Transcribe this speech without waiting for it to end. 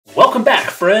Welcome back,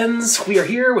 friends. We are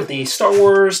here with the Star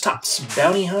Wars Topps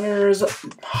Bounty Hunters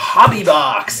Hobby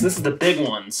Box. This is the big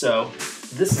one, so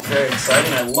this is very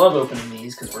exciting. I love opening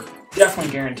these because we're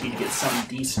definitely guaranteed to get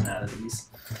something decent out of these.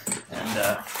 And,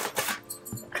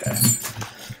 okay.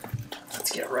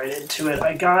 Let's get right into it.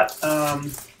 I got,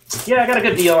 yeah, I got a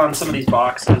good deal on some of these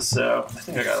boxes, so I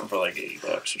think I got them for like 80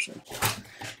 bucks or something.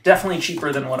 Definitely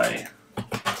cheaper than what I've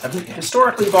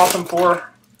historically bought them for.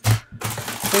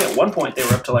 I think at one point they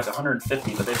were up to like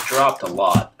 150, but they've dropped a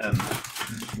lot, and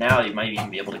now you might even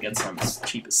be able to get some as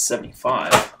cheap as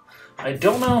 75. I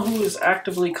don't know who is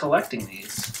actively collecting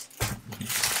these.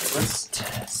 But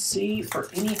let's see for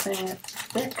anything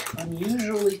thick,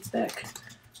 unusually thick.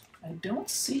 I don't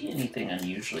see anything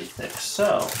unusually thick,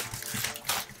 so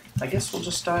I guess we'll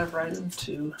just dive right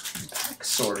into pack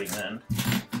sorting then.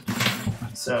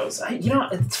 So, you know,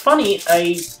 it's funny,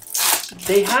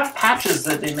 they have patches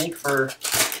that they make for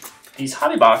these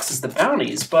hobby boxes, the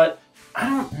bounties, but I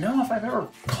don't know if I've ever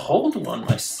pulled one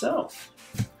myself.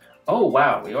 Oh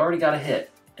wow, we already got a hit,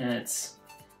 and it's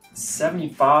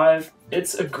 75.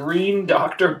 It's a green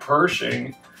Dr.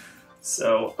 Pershing.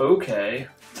 So, okay.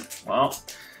 Well,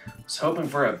 I was hoping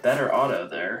for a better auto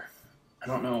there. I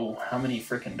don't know how many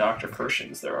freaking Dr.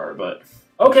 Pershings there are, but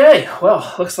okay,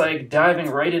 well, looks like diving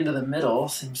right into the middle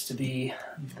seems to be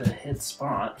the hit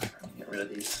spot. Let me get rid of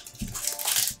these.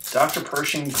 Dr.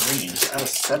 Pershing greens out of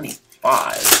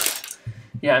 75.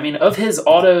 Yeah, I mean, of his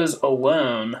autos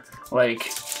alone, like,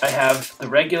 I have the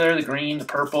regular, the green, the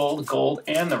purple, the gold,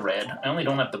 and the red. I only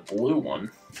don't have the blue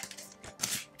one.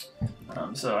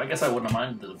 So I guess I wouldn't have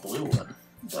minded the blue one,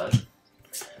 but,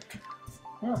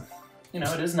 well, you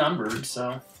know, it is numbered,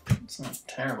 so it's not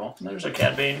terrible. There's a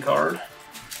Cad Bane card.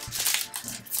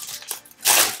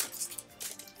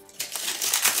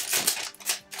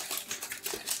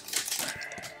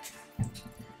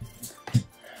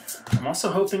 I'm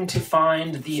also hoping to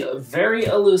find the very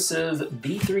elusive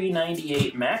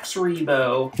B398 Max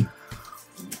Rebo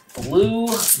blue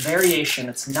variation.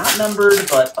 It's not numbered,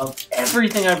 but of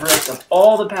everything I've ripped, of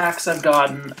all the packs I've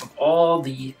gotten, of all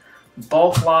the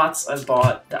bulk lots I've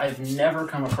bought, I've never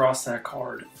come across that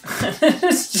card.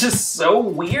 It's just so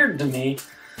weird to me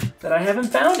that I haven't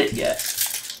found it yet.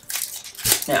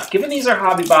 Now, given these are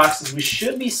hobby boxes, we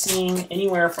should be seeing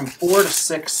anywhere from 4 to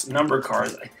 6 numbered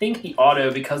cards. I think the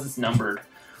auto, because it's numbered,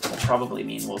 will probably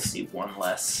mean we'll see one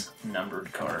less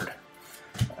numbered card.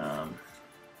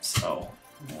 So,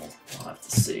 we'll have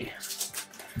to see.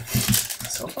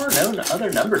 So far, no other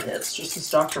numbered hits, just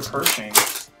this Dr. Pershing.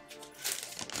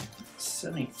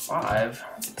 75.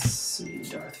 Let's see,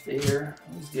 Darth Vader.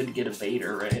 Always good to get a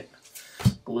Vader, right?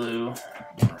 Blue,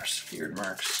 Mars, feared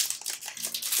marks.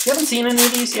 If you haven't seen any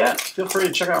of these yet, feel free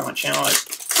to check out my channel.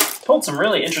 I've told some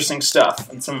really interesting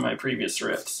stuff in some of my previous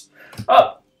rips.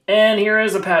 Oh, and here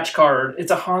is a patch card.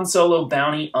 It's a Han Solo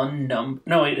bounty unnumbered.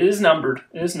 No, it is numbered.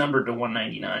 It is numbered to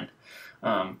 199.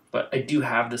 But I do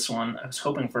have this one. I was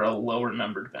hoping for a lower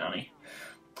numbered bounty.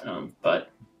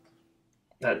 But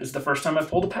that is the first time I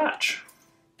pulled a patch.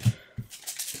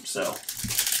 So,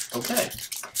 okay.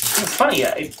 It's funny,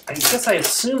 I guess I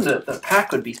assumed that the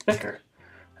pack would be thicker.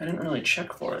 I didn't really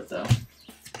check for it, though.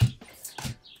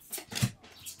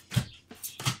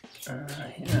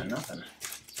 Yeah, nothing.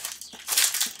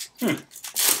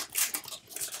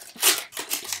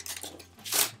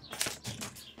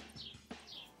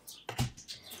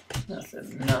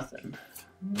 Nothing.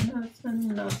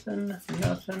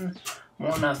 Nothing.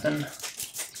 More nothing.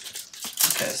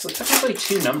 Okay, so technically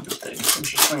 2 numbered things.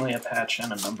 Interestingly, a patch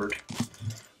and a numbered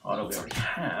auto we already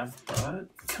have, but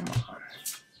come on.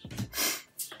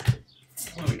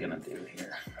 What are we gonna do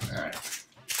here? Alright.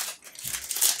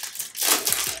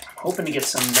 I'm hoping to get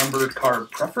some numbered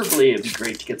card. Preferably, it'd be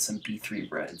great to get some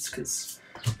B3 reds, because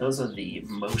those are the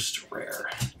most rare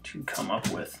to come up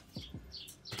with.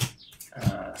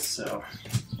 So.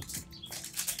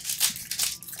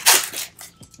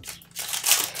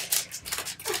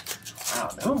 Wow,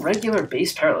 no regular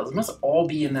base parallels. It must all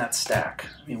be in that stack.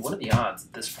 I mean, what are the odds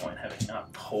at this point, having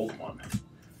not pulled one?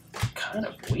 Kind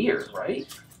of weird, right?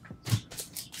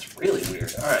 Really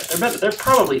weird. Alright, they're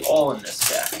probably all in this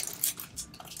stack.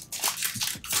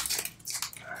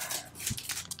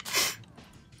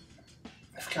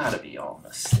 They've got to be all in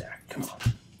this stack. Come on.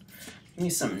 Give me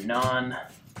some we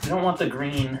don't want the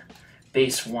green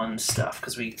base 1 stuff,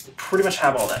 because we pretty much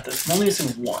have all that. I'm only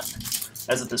missing 1,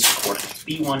 as of this recording.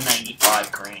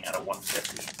 B195 green out of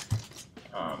 150.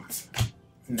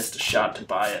 Missed a shot to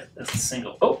buy it as a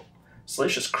single. Oh!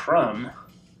 Salacious Crumb.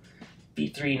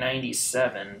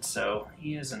 B397, so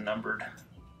he is a numbered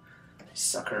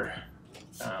sucker.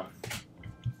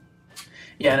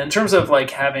 Yeah, and in terms of like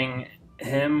having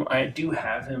him, I do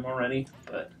have him already,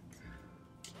 but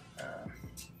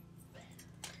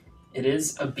it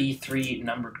is a B3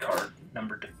 numbered card,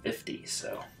 numbered to 50,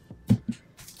 so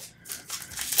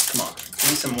come on, give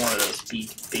me some more of those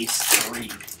base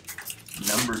 3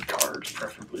 numbered cards,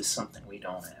 preferably something we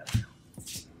don't have.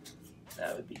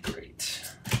 That would be great.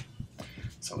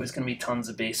 It's always going to be tons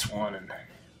of base 1 and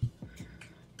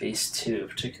base 2,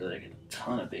 particularly I get a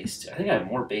ton of base 2. I think I have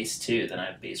more base 2 than I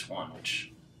have base 1,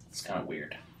 which is kind of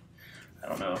weird. I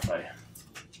don't know if I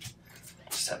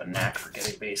just have a knack for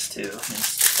getting base 2. I mean,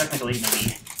 it's technically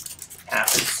maybe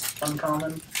half as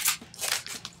uncommon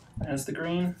as the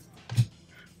green,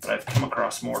 but I've come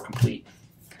across more complete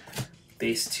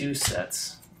base 2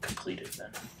 sets completed than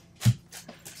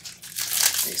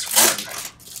base 1.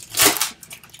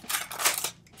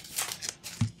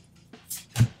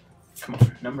 Come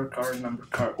on, number card, number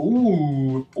card.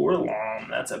 Ooh, Borlom,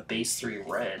 that's a base 3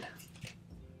 red.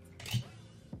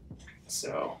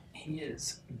 So he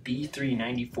is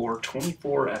B394,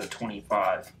 24 out of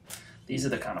 25. These are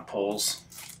the kind of pulls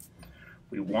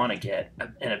we want to get.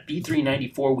 And a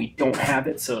B394, we don't have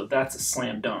it, so that's a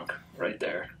slam dunk right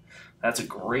there. That's a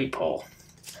great pull.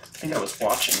 I think I was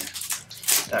watching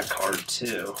that card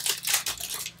too.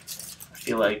 I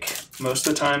feel like most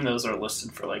of the time those are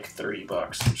listed for like 30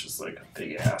 bucks, which is like a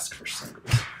big ask for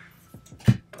singles.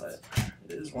 But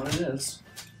it is what it is.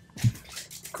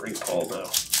 Great pull though.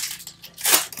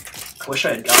 I wish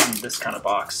I had gotten this kind of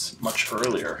box much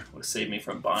earlier. It would have saved me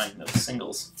from buying those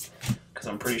singles. Because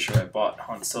I'm pretty sure I bought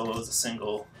Han Solo as a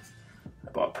single.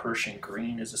 I bought Pershing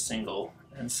Green as a single.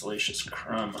 And Salacious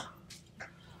Crumb.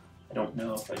 I don't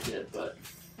know if I did, but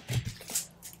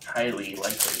highly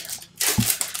likely.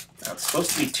 Now it's supposed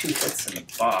to be 2 hits in the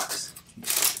box.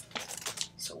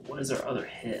 So what is our other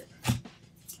hit?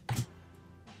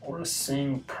 Aura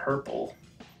Sing Purple.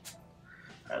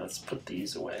 Alright, let's put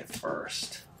these away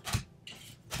first.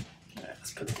 Alright,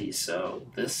 let's put these. So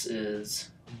this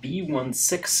is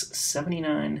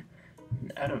B1679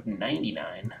 out of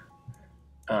 99.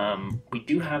 We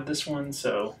do have this one,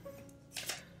 so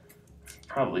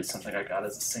probably something I got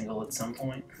as a single at some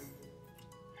point.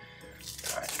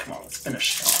 Alright, come on, let's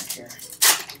finish strong here.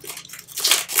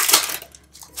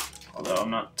 Although I'm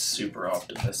not super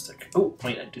optimistic. Oh,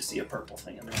 wait, I do see a purple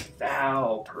thing in there.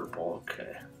 Val purple,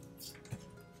 okay.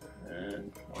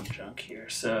 And more junk here.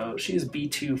 So she's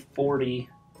B240.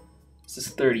 This is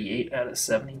 38 out of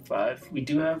 75. We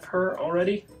do have her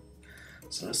already.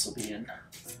 So this will be in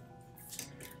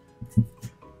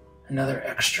another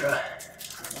extra.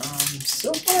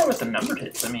 So far with the numbered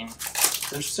hits, I mean,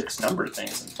 there's 6 numbered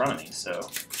things in front of me, so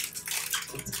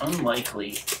it's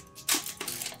unlikely.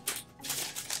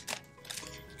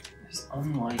 It's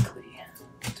unlikely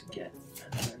to get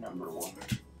another number 1.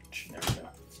 But you never know.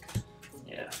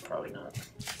 Yeah, probably not.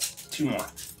 2 more.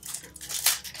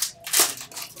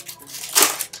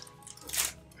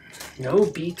 No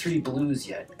B3 blues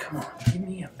yet. Come on, give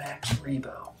me a Max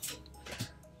Rebo.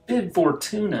 Bib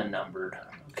Fortuna numbered.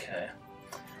 Okay.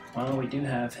 Well, we do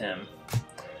have him. In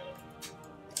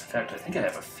fact, I think I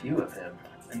have a few of him,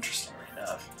 interestingly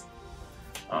enough.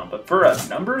 But for a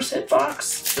numbers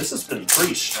hitbox, this has been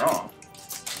pretty strong.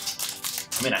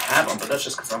 I mean, I have them, but that's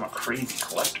just because I'm a crazy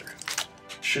collector.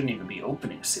 I shouldn't even be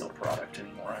opening sealed product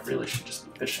anymore. I really should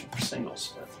just be fishing for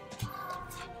singles, but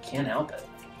can't help it.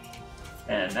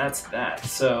 And that's that.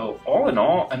 So, all in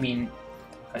all, I mean,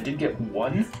 I did get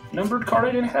 1 numbered card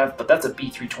I didn't have, but that's a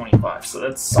B325, so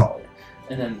that's solid.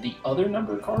 And then the other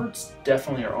numbered cards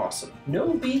definitely are awesome.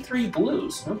 No B3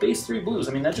 blues, no base 3 blues.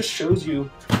 I mean, that just shows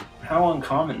you how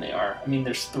uncommon they are. I mean,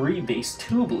 there's 3 base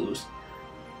 2 blues,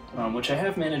 which I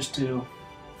have managed to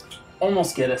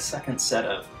almost get a second set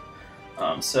of.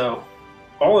 So,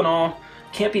 all in all,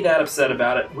 can't be that upset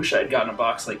about it. Wish I had gotten a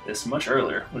box like this much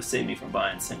earlier. Would have saved me from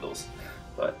buying singles.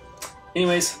 But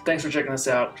anyways, thanks for checking us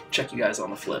out. Check you guys on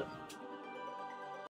the flip.